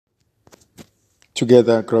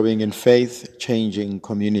Together, growing in faith, changing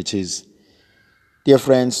communities. Dear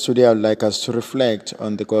friends, today I would like us to reflect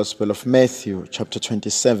on the Gospel of Matthew, chapter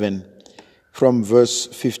 27, from verse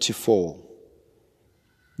 54.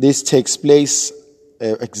 This takes place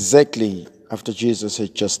exactly after Jesus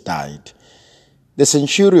had just died. The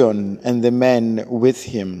centurion and the men with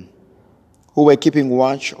him, who were keeping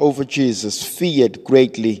watch over Jesus, feared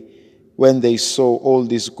greatly when they saw all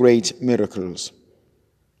these great miracles.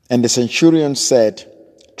 And the centurion said,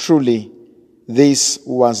 "Truly, this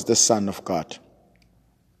was the Son of God."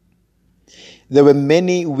 There were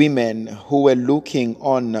many women who were looking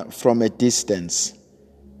on from a distance,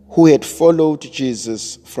 who had followed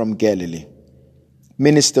Jesus from Galilee,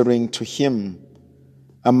 ministering to him.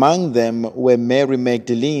 Among them were Mary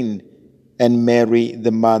Magdalene and Mary,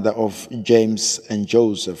 the mother of James and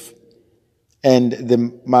Joseph, and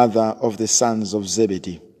the mother of the sons of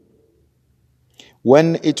Zebedee.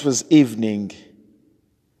 When it was evening,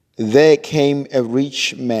 there came a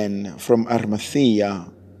rich man from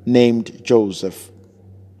Arimathea named Joseph.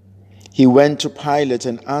 He went to Pilate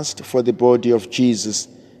and asked for the body of Jesus.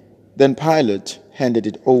 Then Pilate handed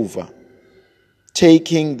it over.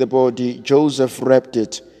 Taking the body, Joseph wrapped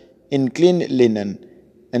it in clean linen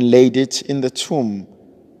and laid it in the tomb.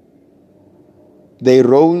 They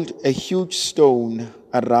rolled a huge stone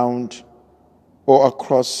around or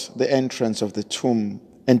across the entrance of the tomb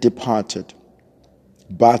and departed.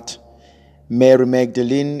 But Mary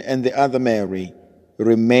Magdalene and the other Mary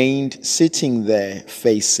remained sitting there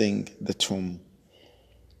facing the tomb.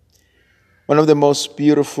 One of the most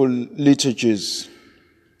beautiful liturgies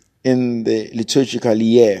in the liturgical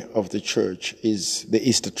year of the Church is the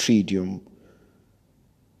Easter Triduum,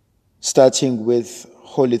 starting with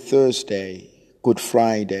Holy Thursday, Good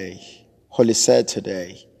Friday, Holy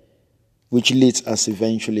Saturday, which leads us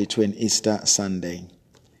eventually to an Easter Sunday.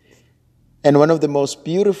 And one of the most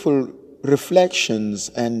beautiful reflections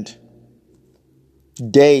and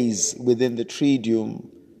days within the Triduum,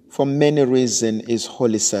 for many reasons, is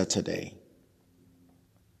Holy Saturday.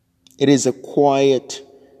 It is a quiet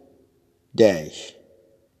day.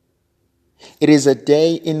 It is a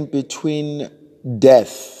day in between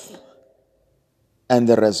death and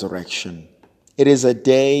the resurrection. It is a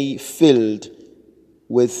day filled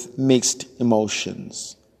with mixed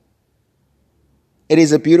emotions. It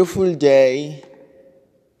is a beautiful day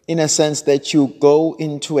in a sense that you go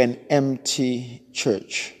into an empty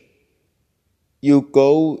church. You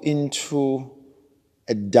go into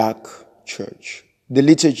a dark church. The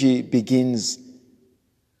liturgy begins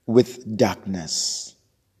with darkness.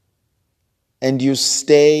 And you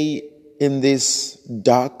stay in this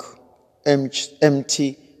dark,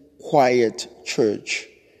 empty, quiet church.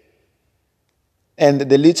 And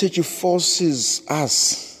the liturgy forces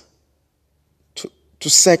us to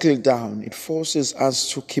settle down. It forces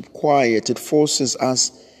us to keep quiet. It forces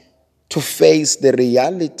us to face the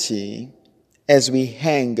reality as we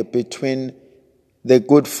hang between the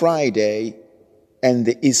Good Friday and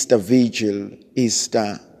the Easter Vigil,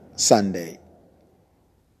 Easter Sunday.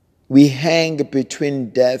 We hang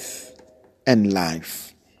between death and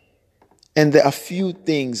life. And there are few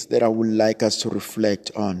things that I would like us to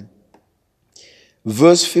reflect on.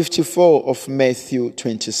 Verse 54 of Matthew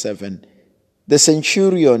 27. The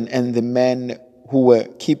centurion and the men who were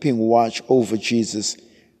keeping watch over Jesus,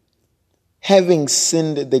 having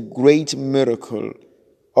seen the great miracle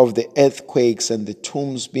of the earthquakes and the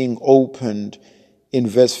tombs being opened in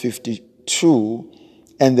verse 52,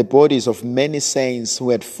 and the bodies of many saints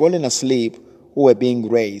who had fallen asleep who were being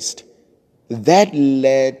raised, that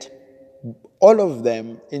led all of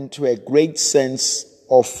them into a great sense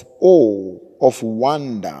of awe, of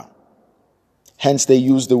wonder. Hence they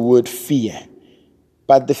use the word fear.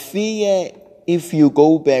 But the fear, if you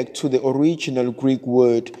go back to the original Greek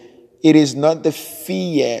word, it is not the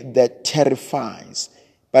fear that terrifies,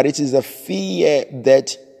 but it is a fear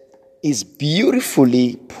that is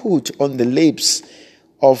beautifully put on the lips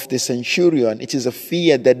of the centurion. It is a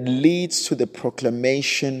fear that leads to the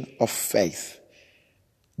proclamation of faith.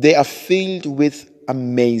 They are filled with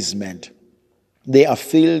amazement. They are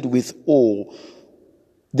filled with awe.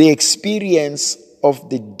 The experience of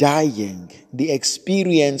the dying, the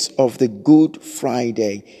experience of the Good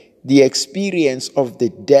Friday, the experience of the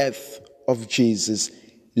death of Jesus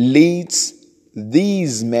leads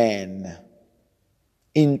these men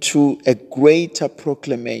into a greater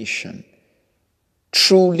proclamation.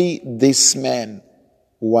 Truly, this man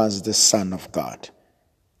was the Son of God.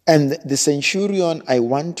 And the centurion, I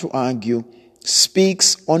want to argue,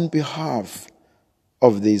 speaks on behalf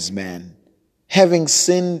of these men. Having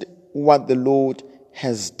seen what the Lord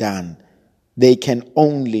has done, they can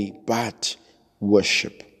only but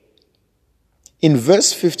worship. In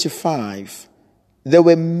verse 55, there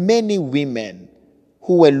were many women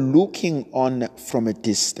who were looking on from a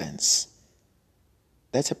distance.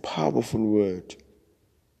 That's a powerful word.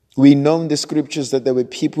 We know in the scriptures that there were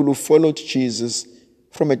people who followed Jesus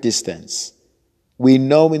from a distance. We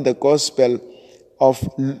know in the Gospel of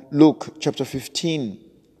Luke chapter 15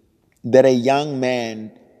 that a young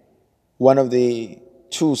man, one of the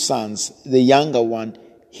two sons, the younger one,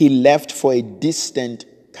 he left for a distant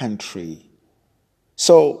country.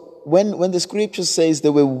 So when the scripture says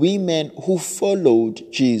there were women who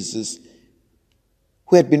followed Jesus,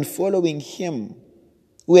 who had been following him,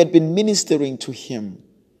 who had been ministering to him,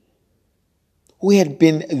 who had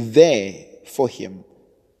been there for him.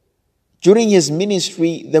 During his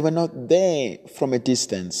ministry, they were not there from a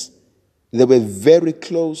distance. They were very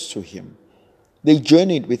close to him. They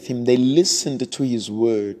journeyed with him. They listened to his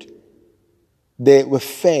word. They were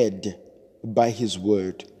fed by his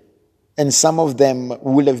word. And some of them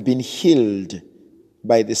will have been healed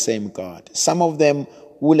by the same God. Some of them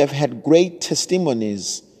will have had great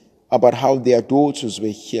testimonies about how their daughters were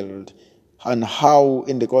healed, and how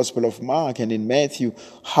in the Gospel of Mark and in Matthew,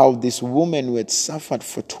 how this woman who had suffered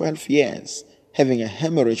for 12 years, having a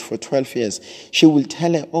hemorrhage for 12 years, she will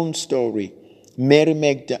tell her own story. Mary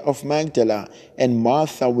of Magdala and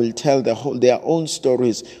Martha will tell their own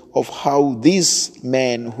stories of how this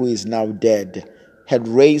man who is now dead had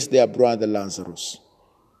raised their brother Lazarus.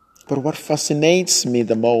 But what fascinates me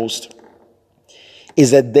the most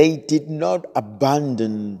is that they did not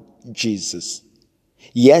abandon Jesus.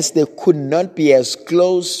 Yes, they could not be as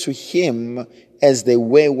close to him as they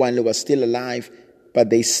were while he was still alive, but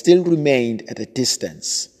they still remained at a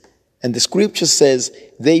distance. And the scripture says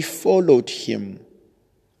they followed him.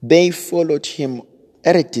 They followed him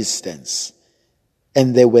at a distance,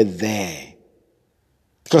 and they were there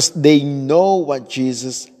because they know what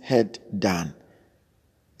Jesus had done.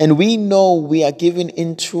 And we know we are given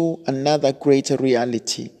into another greater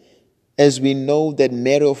reality as we know that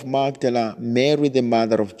Mary of Magdala, Mary the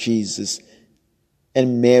mother of Jesus,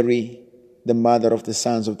 and Mary the mother of the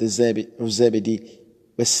sons of Zebedee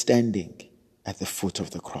were standing at the foot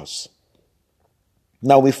of the cross.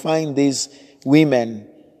 Now we find these women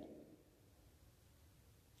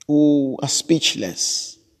who are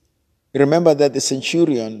speechless. Remember that the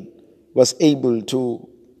centurion was able to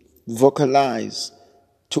vocalize,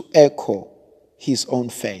 to echo his own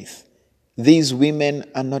faith. These women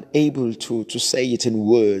are not able to say it in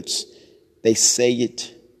words. They say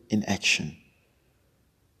it in action.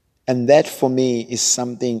 And that for me is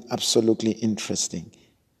something absolutely interesting.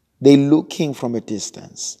 They're looking from a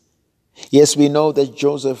distance. Yes, we know that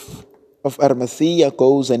Joseph of Arimathea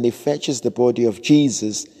goes and he fetches the body of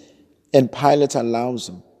Jesus, and Pilate allows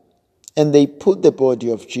him. And they put the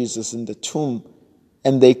body of Jesus in the tomb,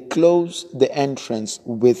 and they close the entrance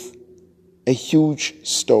with a huge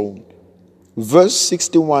stone. Verse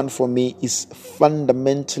 61 for me is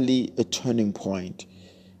fundamentally a turning point.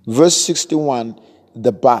 Verse 61,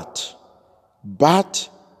 the but. But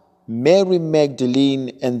Mary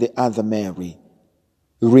Magdalene and the other Mary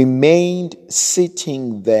remained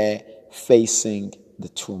sitting there facing the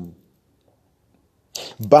tomb.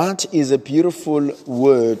 But is a beautiful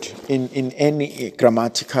word in any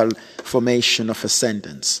grammatical formation of a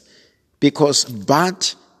sentence, because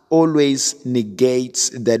but always negates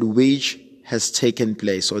that which has taken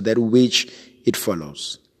place or that which it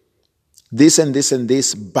follows. This and this and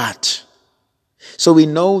this, but. So we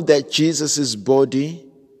know that Jesus' body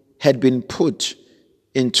had been put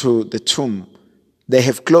into the tomb. They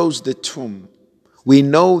have closed the tomb. We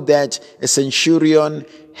know that a centurion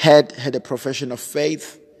had a profession of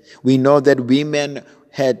faith. We know that women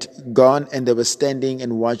had gone and they were standing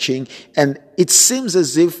and watching. And it seems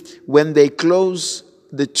as if when they close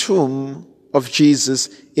the tomb of Jesus,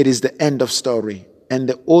 it is the end of story. And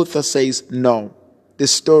the author says, no, the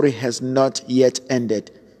story has not yet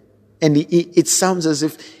ended. And it sounds as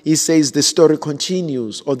if he says the story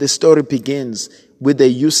continues or the story begins with the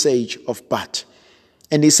usage of but.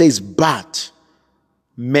 And he says, but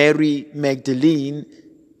Mary Magdalene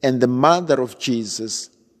and the mother of Jesus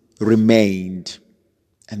remained.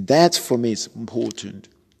 And that for me is important.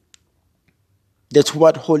 That's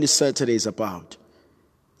what Holy Saturday is about.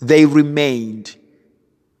 They remained.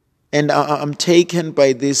 And I'm taken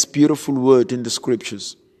by this beautiful word in the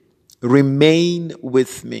scriptures. Remain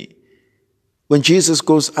with me. When Jesus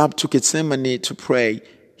goes up to Gethsemane to pray,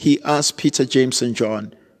 he asks Peter, James, and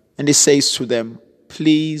John, and he says to them,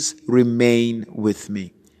 please remain with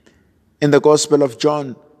me. In the Gospel of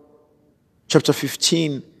John, chapter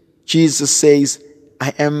 15, Jesus says,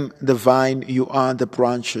 I am the vine, you are the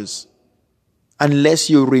branches. unless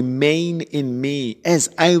you remain in me as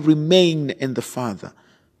I remain in the Father,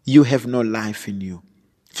 you have no life in you.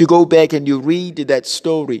 If you go back and you read that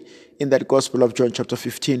story in that Gospel of John chapter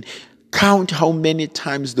 15, count how many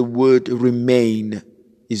times the word remain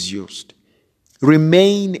is used.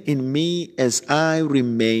 Remain in me as I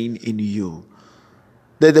remain in you.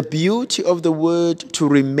 That the beauty of the word to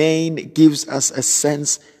remain gives us a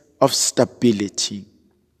sense of stability.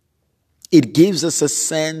 It gives us a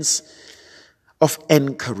sense of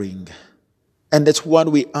anchoring. And that's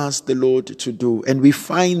what we ask the Lord to do. And we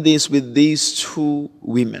find this with these two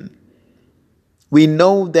women. We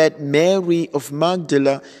know that Mary of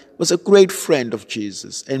Magdala was a great friend of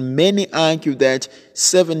Jesus. And many argue that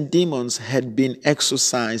 7 demons had been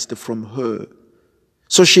exorcised from her.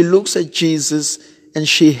 So she looks at Jesus and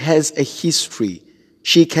she has a history.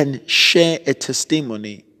 She can share a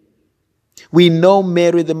testimony. We know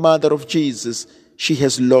Mary, the mother of Jesus, she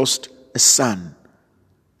has lost a son.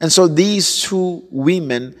 And so these two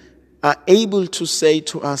women are able to say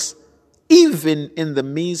to us, even in the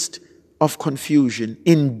midst of confusion,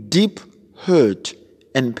 in deep hurt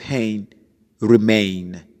and pain,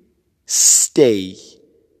 remain, stay.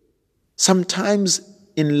 Sometimes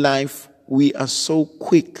in life, we are so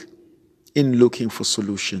quick in looking for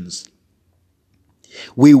solutions.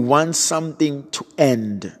 We want something to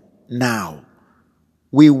end now.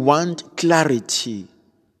 We want clarity.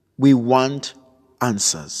 We want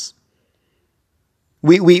answers.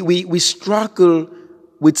 We struggle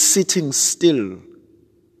with sitting still.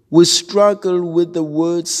 We struggle with the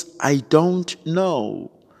words, I don't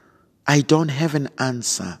know. I don't have an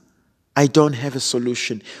answer. I don't have a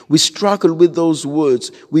solution. We struggle with those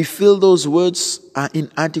words. We feel those words are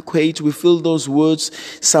inadequate. We feel those words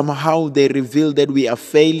somehow they reveal that we are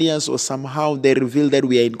failures, or somehow they reveal that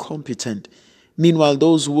we are incompetent. Meanwhile,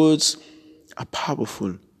 those words are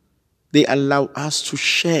powerful. They allow us to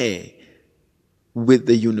share with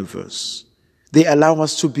the universe. They allow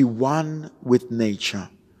us to be one with nature.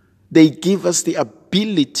 They give us the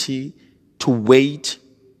ability to wait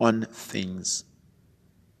on things.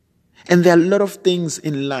 And there are a lot of things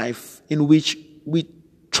in life in which we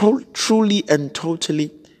truly and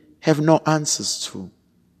totally have no answers to.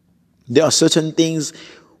 There are certain things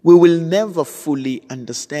we will never fully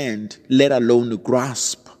understand, let alone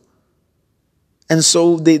grasp. And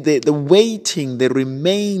so the waiting, the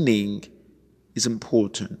remaining is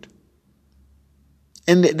important.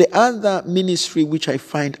 And the other ministry which I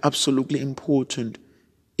find absolutely important,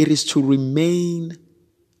 it is to remain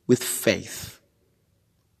with faith.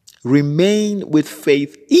 Remain with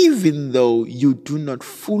faith even though you do not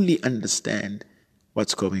fully understand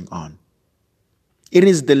what's going on. It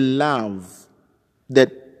is the love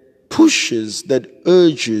that pushes, that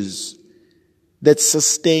urges, that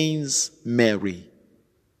sustains Mary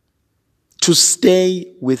to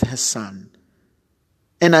stay with her son.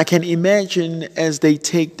 And I can imagine as they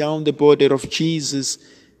take down the body of Jesus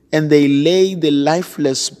and they lay the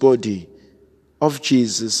lifeless body of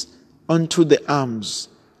Jesus onto the arms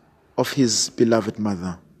of his beloved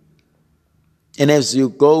mother. And as you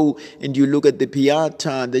go and you look at the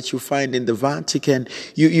Pieta that you find in the Vatican,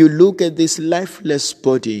 you look at this lifeless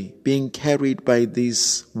body being carried by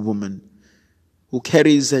this woman who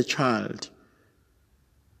carries a child.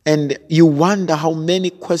 And you wonder how many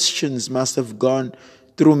questions must have gone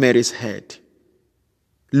through Mary's head,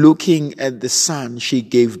 looking at the son she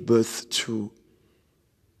gave birth to.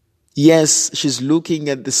 Yes, she's looking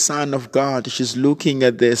at the Son of God. She's looking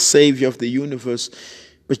at the Savior of the universe.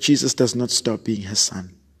 But Jesus does not stop being her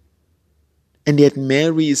son. And yet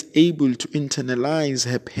Mary is able to internalize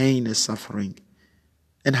her pain and suffering.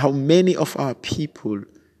 And how many of our people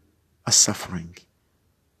are suffering.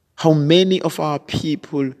 How many of our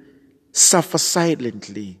people suffer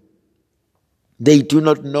silently. They do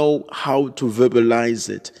not know how to verbalize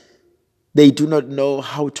it. They do not know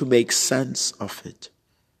how to make sense of it.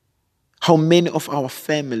 How many of our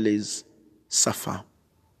families suffer?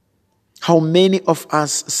 How many of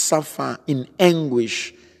us suffer in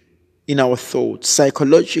anguish in our thoughts,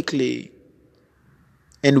 psychologically,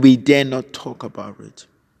 and we dare not talk about it?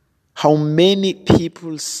 How many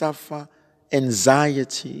people suffer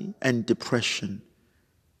anxiety and depression,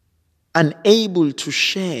 unable to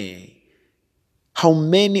share? How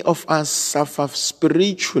many of us suffer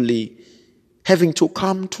spiritually, having to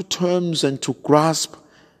come to terms and to grasp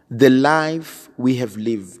the life we have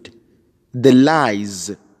lived, the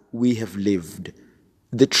lies we have lived,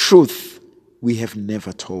 the truth we have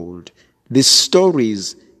never told, the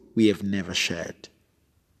stories we have never shared,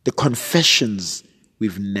 the confessions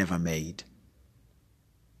we've never made.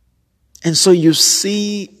 And so you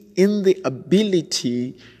see, in the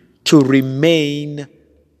ability to remain,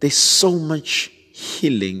 there's so much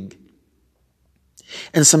healing.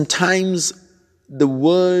 And sometimes the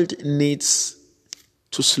world needs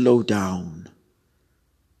to slow down.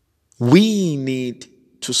 We need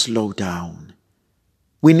to slow down.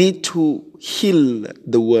 We need to heal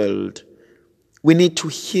the world. We need to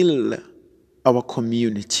heal our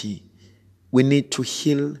community. We need to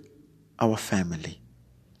heal our family.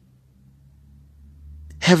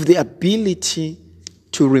 Have the ability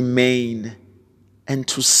to remain and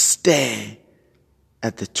to stare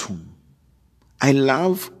at the tomb. I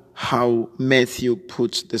love how Matthew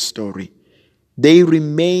puts the story. They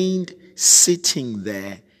remained sitting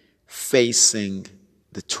there facing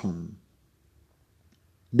the tomb.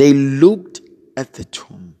 They looked at the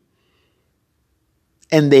tomb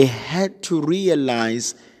and they had to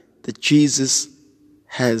realize that Jesus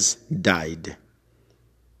has died.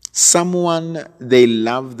 Someone they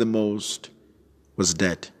loved the most was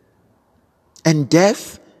dead. And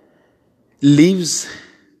death lives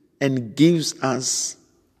and gives us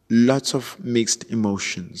lots of mixed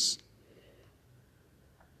emotions.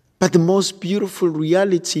 But the most beautiful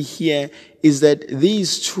reality here is that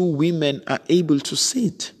these two women are able to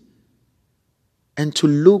sit and to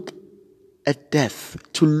look at death,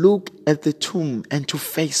 to look at the tomb and to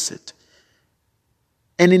face it.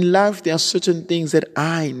 And in life, there are certain things that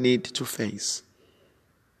I need to face.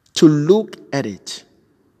 To look at it,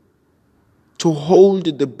 to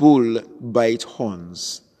hold the bull by its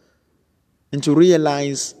horns, and to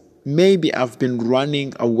realize maybe I've been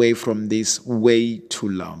running away from this way too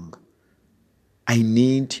long. I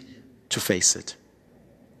need to face it.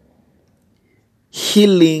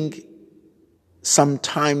 Healing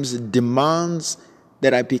sometimes demands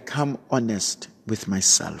that I become honest with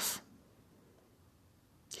myself.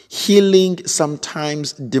 Healing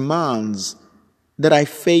sometimes demands that I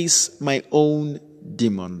face my own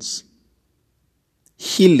demons.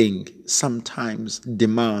 Healing sometimes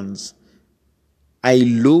demands I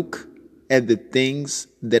look at the things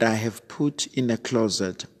that I have put in a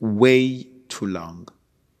closet way too long.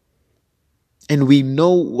 And we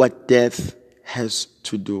know what death has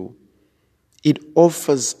to do. It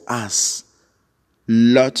offers us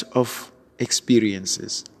lot of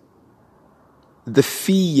experiences. The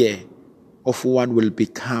fear of what will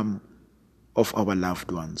become of our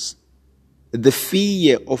loved ones. The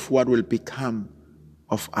fear of what will become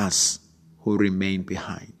of us who remain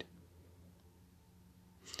behind.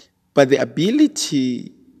 But the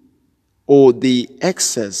ability or the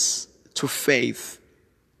access to faith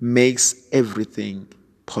makes everything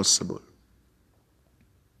possible.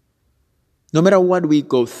 No matter what we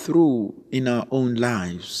go through in our own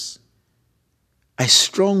lives, I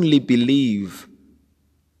strongly believe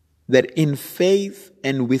that in faith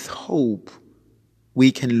and with hope,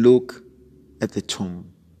 we can look at the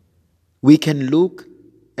tomb. We can look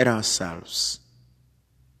at ourselves.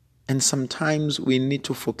 And sometimes we need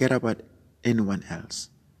to forget about anyone else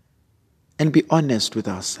and be honest with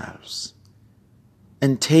ourselves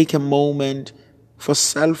and take a moment for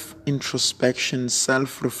self-introspection,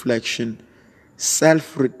 self-reflection,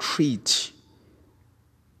 self-retreat,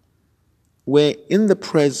 where in the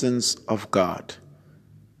presence of God,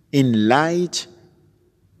 in light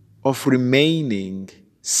of remaining,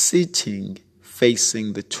 sitting,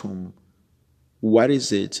 facing the tomb, what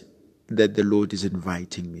is it that the Lord is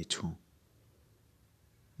inviting me to?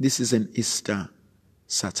 This is an Easter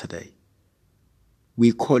Saturday.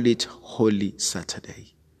 We call it Holy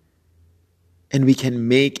Saturday. And we can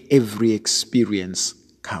make every experience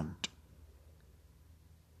count.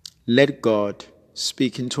 Let God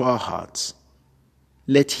speak into our hearts.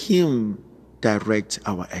 Let Him direct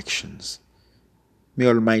our actions. May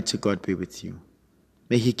Almighty God be with you.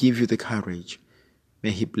 May He give you the courage.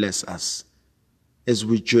 May He bless us as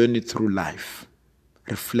we journey through life,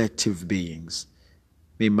 reflective beings.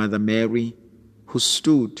 May Mother Mary, who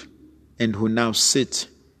stood and who now sits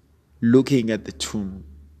looking at the tomb,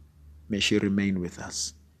 may she remain with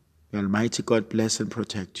us. May Almighty God bless and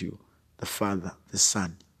protect you, the Father, the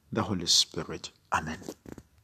Son, the Holy Spirit. Amen.